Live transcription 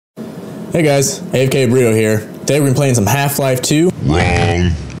Hey guys, AFK Burrito here. Today we're playing some Half-Life 2.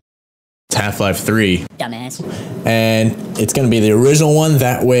 Wrong. It's Half-Life 3. Dumbass. And it's going to be the original one,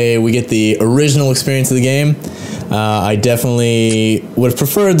 that way we get the original experience of the game. I definitely would have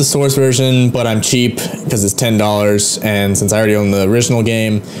preferred the source version, but I'm cheap because it's $10, and since I already own the original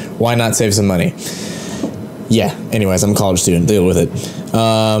game, why not save some money? Yeah, anyways, I'm a college student, deal with it.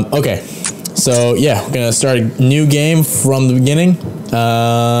 Okay, so yeah, we're going to start a new game from the beginning,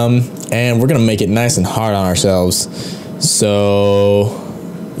 and we're going to make it nice and hard on ourselves. So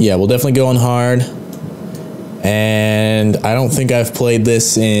yeah, we'll definitely go on hard. And I don't think I've played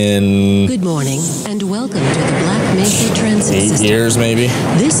this in... Good morning, and welcome to the Black Mesa Transit System. 8 years, maybe?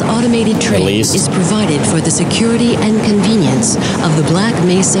 This automated train is provided for the security and convenience of the Black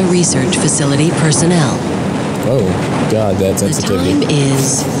Mesa Research Facility personnel. Oh, God, that sensitivity. The time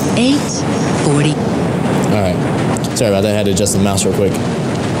is 8:40. Alright. Sorry about that, I had to adjust the mouse real quick.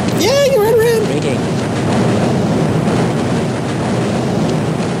 Yeah, you ran around!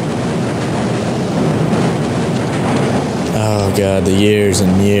 Oh god, the years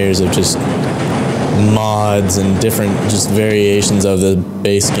and years of just mods and different just variations of the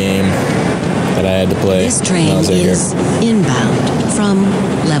base game that I had to play. This train is inbound from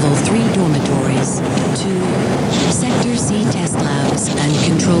level 3 dormitories to Sector C test labs and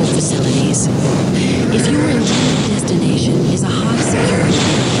control facilities. If your intended destination is a high security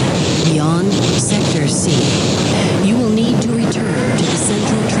area beyond Sector C, you will need to return to the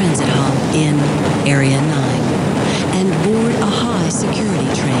Central Transit Hub in Area 9. And board a high security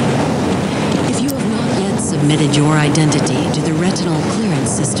train. If you have not yet submitted your identity to the retinal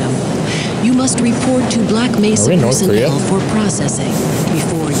clearance system, you must report to Black Mesa personnel for processing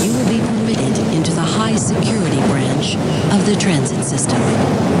before you will be permitted into the high security branch of the transit system.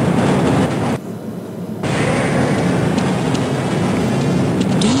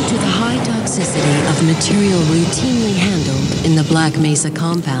 Due to the high toxicity of material routinely handled in the Black Mesa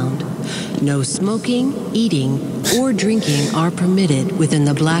compound, no smoking, eating, or drinking are permitted within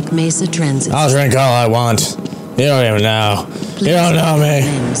the Black Mesa Transit. I'll drink all I want. You don't even know. You don't know me.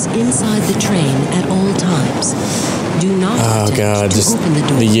 Inside the train at all times. Do not just open the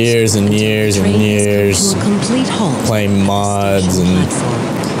doors. The years and years and years to a complete halt playing mods and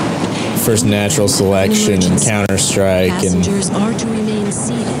first natural selection and Counter-Strike and are to remain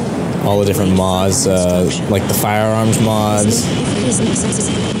seated. All the different mods, like the firearms mods.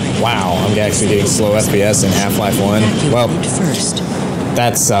 Wow, I'm actually getting slow FPS in Half-Life 1. Well,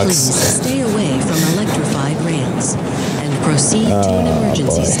 that sucks. Please stay away from electrified rails and proceed to an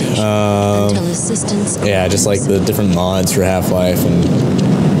emergency station until assistance. Yeah, just like the different mods for Half-Life and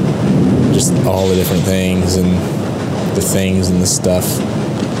just all the different things and the stuff.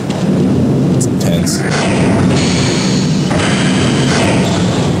 It's intense.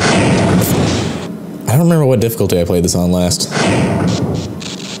 I don't remember what difficulty I played this on last.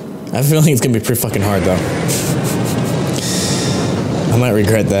 I have a feeling it's gonna be pretty fucking hard though. I might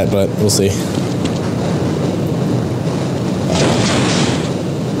regret that, but we'll see.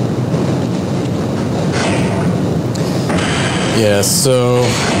 Yeah, so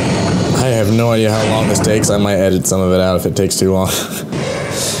I have no idea how long this takes. I might edit some of it out if it takes too long.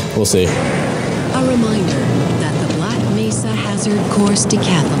 We'll see. A reminder that the Black Mesa Hazard Course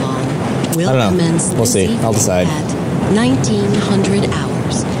Decathlon will commence we'll see. I'll decide. At 1900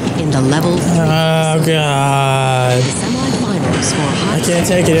 hours in the level 3. Oh god. Semifinals for high I can't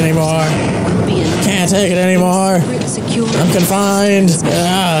take it anymore. Can't take it anymore. I'm confined.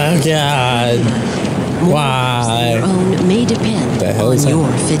 Oh god. Why? Your own may depend on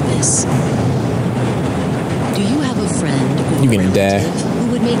your fitness. Do you have a friend or relative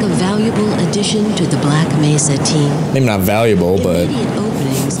who would make a valuable addition to the Black Mesa team? Maybe not valuable, but immediate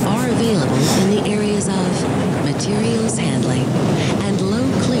openings are available in the areas of materials handling and low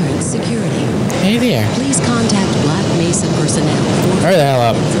clearance security. Hey there. Please contact Black Mesa personnel for hurry the hell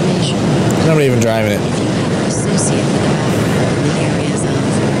up. information. Nobody even driving it. If you have an associate with a background in the areas of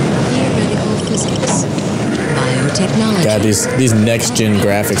theoretical physics, biotechnology. God, these next-gen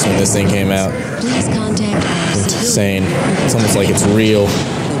graphics when this thing came out. Please contact our insane. It's almost like it's real. The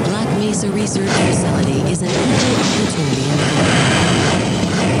Black Mesa Research Facility is an equal opportunity environment.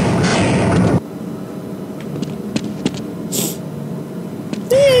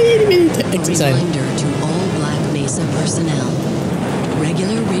 A reminder to all Black Mesa personnel.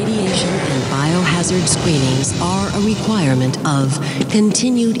 Regular radiation and biohazard screenings are a requirement of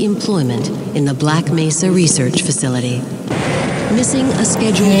continued employment in the Black Mesa Research Facility. Missing a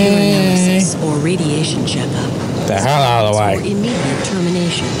scheduled urinalysis or radiation checkup. The hell out of the way. Or immediate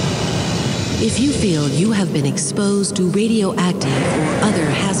termination. If you feel you have been exposed to radioactive or other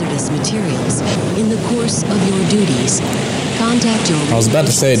hazardous hazardous materials in the course of your duties. Contact your I was about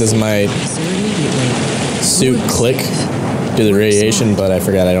to say, does my officer immediately. suit click to the radiation, but I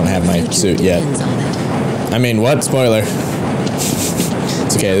forgot I don't have my suit yet. I mean, what? Spoiler.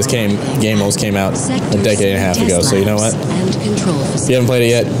 It's okay, this game almost came out a decade and a half ago, so you know what? If you haven't played it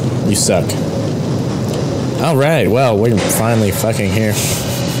yet, you suck. Alright, well, we're finally fucking here.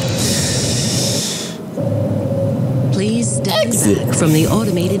 Please step back from the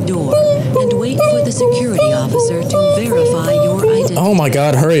automated door and wait for the security officer to verify your identity. Oh my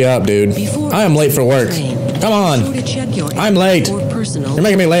god, hurry up, dude. I am late for work. Come on. I'm late. You're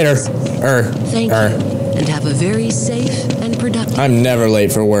making me later. Thank you, and have a very safe and productive. I'm never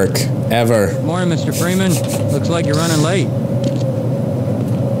late for work. Ever. Morning, Mr. Freeman. Looks like you're running late.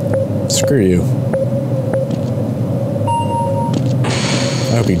 Screw you.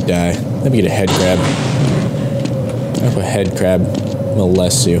 I hope you die. I hope you get a head crab. I hope a head crab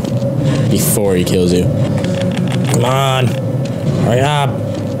molests you before he kills you. Come on. Hurry up.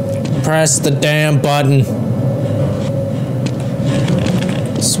 Press the damn button.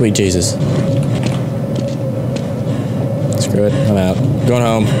 Sweet Jesus. Screw it. I'm out. Going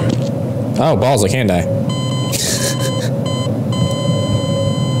home. Oh, balls, I can die.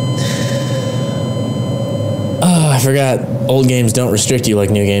 Oh, I forgot. Old games don't restrict you like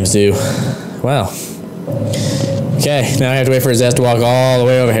new games do. Wow. Okay, now I have to wait for his ass to walk all the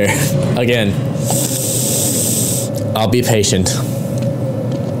way over here. Again. I'll be patient.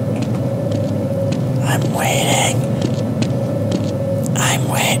 I'm waiting. I'm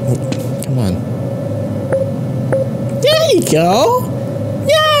waiting. Come on. There you go.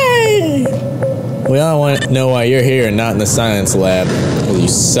 Yay! We all want to know why you're here and not in the science lab. Because you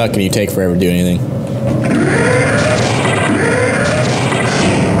suck and you take forever to do anything.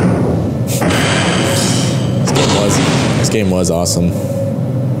 This game was awesome. I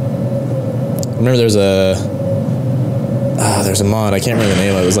remember there's a mod, I can't remember the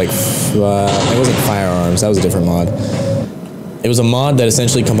name of it. It was like, it wasn't Firearms, that was a different mod. It was a mod that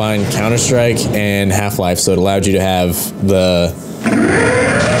essentially combined Counter-Strike and Half-Life, so it allowed you to have the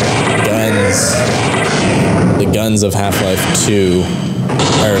guns of Half-Life 2,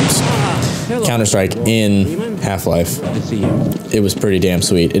 or Counter-Strike in Half-Life. It was pretty damn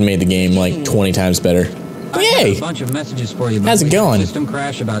sweet. It made the game like 20 times better. Yay! A bunch of messages for you. How's it going? System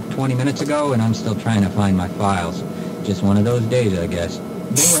crash about 20 minutes ago, and I'm still trying to find my files. Just one of those days, I guess.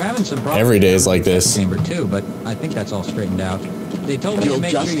 They were having some problems. Every day is like this. Chamber too, but I think that's all straightened out. They told me to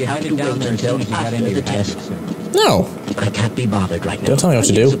make sure you headed down there as soon as you got into your test. No. I can't be bothered right now. Don't tell me what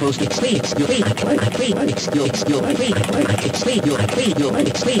to do. Supposed to be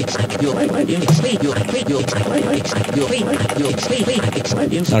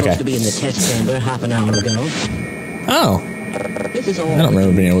in the test chamber half an hour ago. Oh. I don't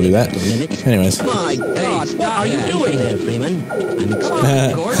remember being able to do that. Anyways. My God, what are you doing there, Freeman?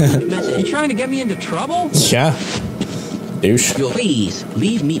 I'm Gordon, you trying to get me into trouble? Yeah. Douche. Please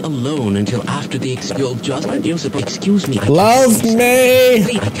leave me alone until after the you'll just excuse me. Love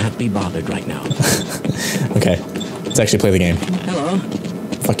me. I can't be bothered right now. Okay, let's actually play the game. Hello.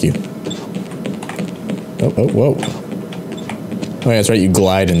 Fuck you. Whoa. Oh yeah, that's right. You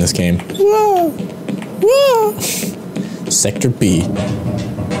glide in this game. Whoa. Sector B. You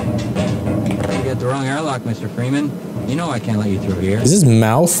got the wrong airlock, Mr. Freeman. You know I can't let you through here. Is his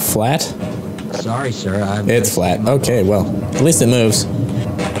mouth flat? Sorry, sir. It's flat. Okay, well, at least it moves. But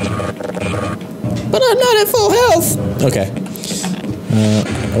I'm not at full health. Okay.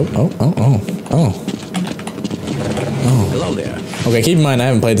 Oh. Hello there. Okay, keep in mind I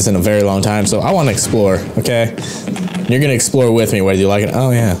haven't played this in a very long time, so I want to explore. Okay, you're gonna explore with me, whether you like it. Oh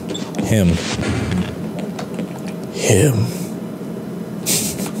yeah, him.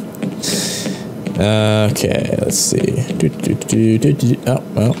 Okay, let's see. Oh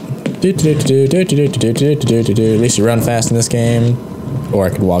well. At least you run fast in this game, or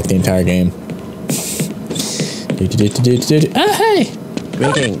I could walk the entire game. Oh hey!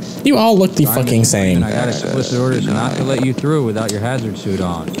 Greetings. You all look the fucking same. I got explicit orders not to let you through without your hazard suit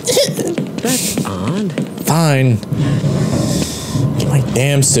on. That's odd. Fine. Get my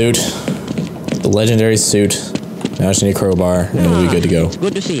damn suit. The legendary suit. Now I just need a crowbar, and we'll be good to go. It's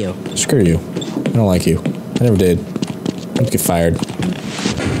good to see you. Screw you. I don't like you. I never did. I'd get fired.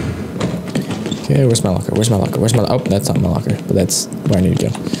 Okay, where's my locker? Oh, that's not my locker, but that's where I need to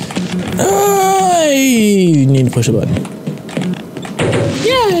go. I need to push a button.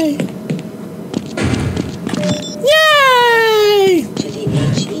 Yay! Yay! To the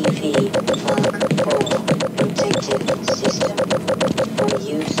HEV protective system for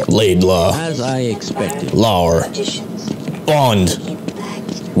use Laidlaw. As I expected. Law. conditions. Bond.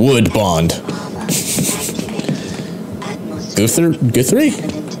 Impact Wood bond. Guthrie?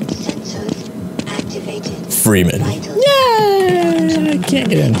 Freeman. Yay! I can't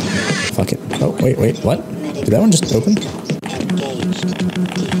get in. Fuck it. Oh, wait, what? Did that one just open?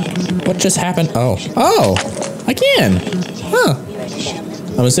 What just happened? Oh, I can. Huh.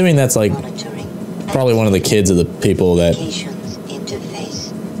 I'm assuming that's like probably one of the kids of the people that.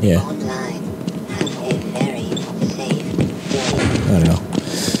 Yeah. I don't know.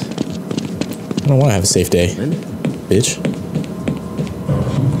 I don't want to have a safe day, bitch.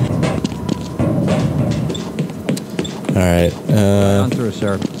 All right. On through,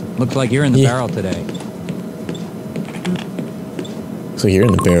 sir. Looks like you're in the barrel today. So you're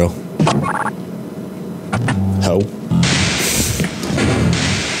in the barrel. Ho.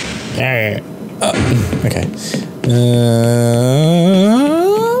 Okay.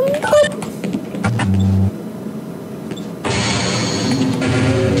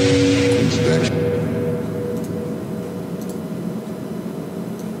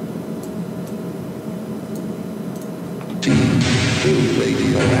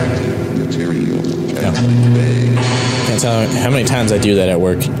 Can't tell how many times I do that at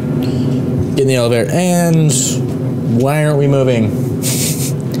work. Get in the elevator, and why aren't we moving?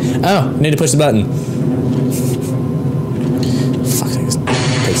 Oh, I need to push the button. Fuck, it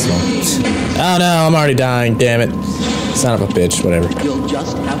takes long. Oh no, I'm already dying, damn it. Son of a bitch, whatever. You'll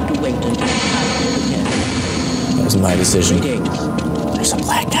just have to wait until that was my decision. There's a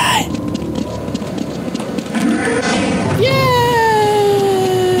black guy. Yeah!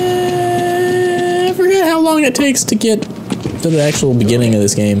 I forget how long it takes to get to the actual beginning of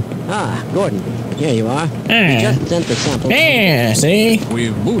this game. Ah, Gordon. Here you are. We just sent the sample. Yeah, see?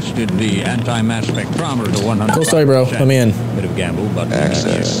 We've boosted the anti-mass spectrometer to 100. Cool story, bro. Let me in. Bit of gamble, but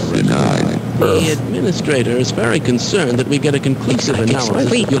Access denied. The administrator is very concerned that we get a conclusive analysis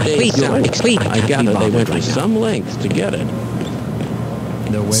of your day's I gather they went to some lengths to get it.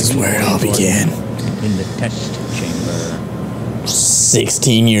 This is where it all began. In the test chamber.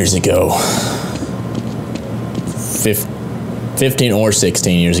 16 years ago. 15 or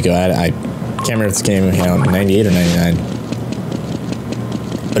 16 years ago. I can't remember if this came out 98 or 99.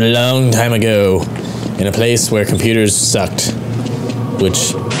 But a long time ago, in a place where computers sucked.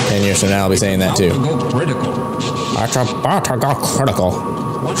 Which 10 years from now I'll be saying that too. Critical. That's about to go critical.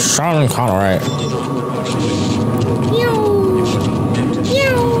 Sean Connery.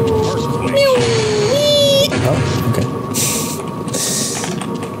 Oh, okay.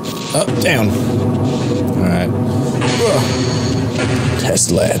 Oh, down. Alright.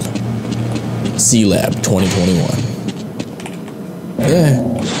 Test lab. C-Lab 2021. Yeah.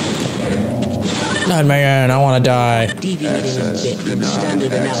 Not man, I want to die.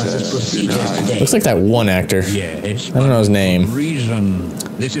 Looks like that one actor. Yes, I don't know his name. Reason.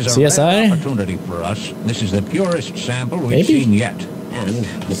 This is a CSI? rare opportunity for us. This is the purest sample we've Maybe? seen yet. And,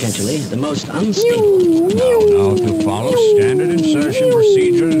 potentially, the most unstable. Now, to follow standard insertion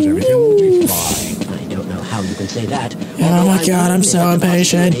procedures, everything will be fine. I don't know how you can say that. Oh my god, I'm so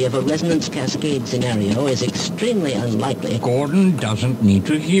impatient. The possibility of a resonance cascade scenario is extremely unlikely. Gordon doesn't need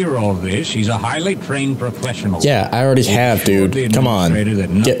to hear all this. He's a highly trained professional. Yeah, I already have, dude. Come on.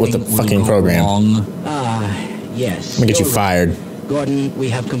 Get with the fucking program. Yes. I'm gonna get you fired. Gordon, we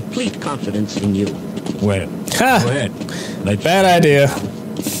have complete confidence in you. Well, Ha! go ahead. Bad idea.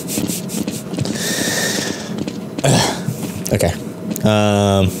 Okay.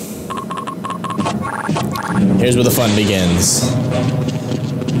 Here's where the fun begins.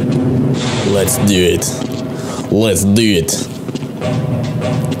 Let's do it. Let's do it.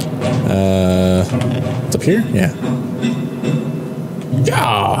 It's up here? Yeah.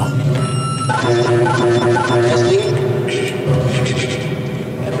 Yeah.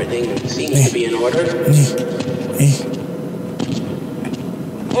 Everything seems to be in order.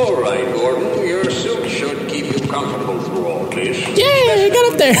 All right, Gordon. Your suit should keep you comfortable through all this. Yeah, I got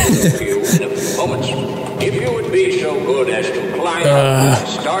up there. In a few moments. If you would be so good as to climb up and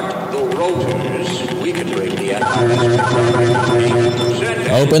start the rotors, we can bring the atmosphere.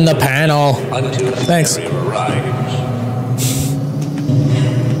 Open the panel. Until Thanks. the arrives.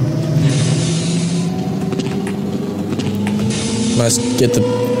 Must get the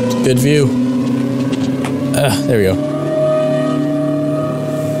good view. There we go.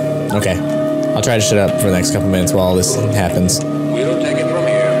 Okay. I'll try to shut up for the next couple minutes while this happens. We'll take it from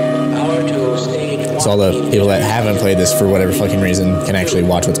here. Hour 2, stage 1. So all the people that haven't played this for whatever fucking reason can actually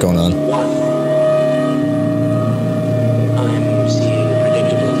watch what's going on. I'm seeing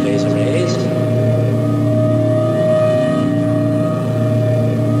predictable phase arrays.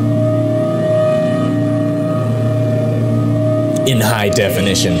 In high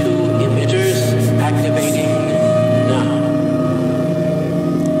definition. Two emitters activating now.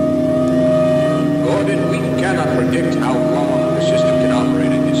 Gordon, we cannot predict how long the system can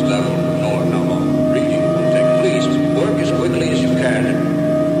operate at this level, nor how long reading will take. Please work as quickly as you can.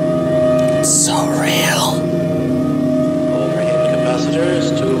 So real. Overhead capacitors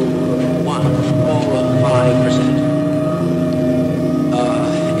to 105%.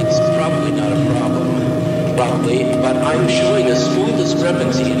 It's probably not a problem. Probably, but I'm showing a small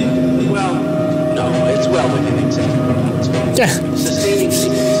discrepancy in, well, no, it's well within acceptable limits. Yeah, Sustaining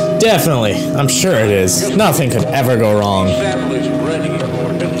sequence. definitely. I'm sure it is. Nothing could ever go wrong. Sample is ready,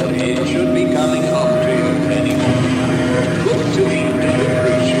 Gordon. It should be coming up to you any moment. Look to the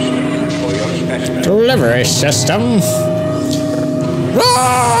delivery system for your specimen. Delivery system.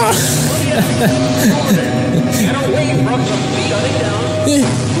 Ah! Get away from the shutting down.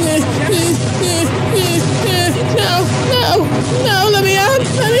 No, let me out,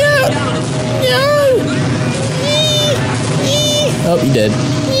 No! Oh, you did.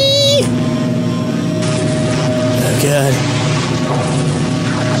 Oh, God.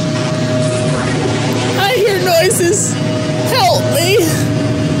 I hear noises. Help me.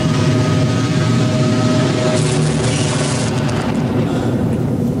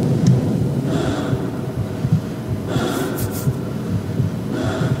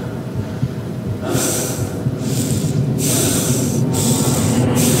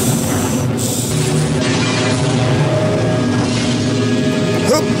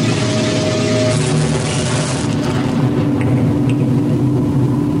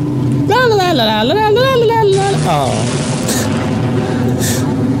 La la la la la la la la la. Oh.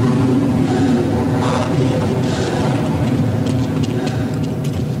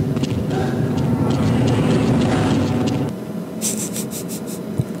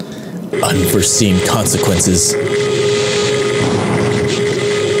 Unforeseen consequences.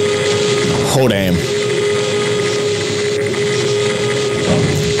 Oh damn.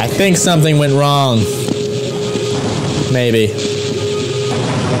 I think something went wrong. Maybe.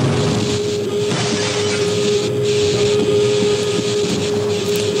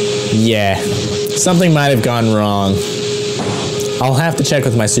 Yeah, something might have gone wrong. I'll have to check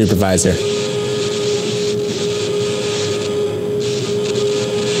with my supervisor.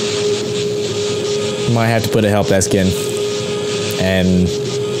 Might have to put a help desk in and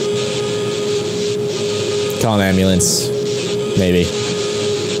call an ambulance. Maybe.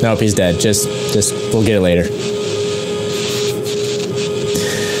 Nope, he's dead. Just we'll get it later.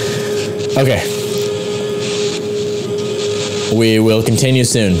 Okay. We will continue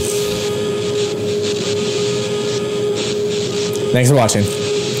soon. Thanks for watching.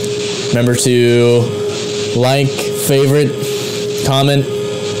 Remember to like, favorite, comment,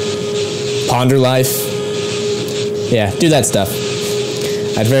 ponder life. Yeah, do that stuff.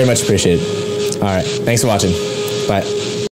 I'd very much appreciate it. All right. Thanks for watching. Bye.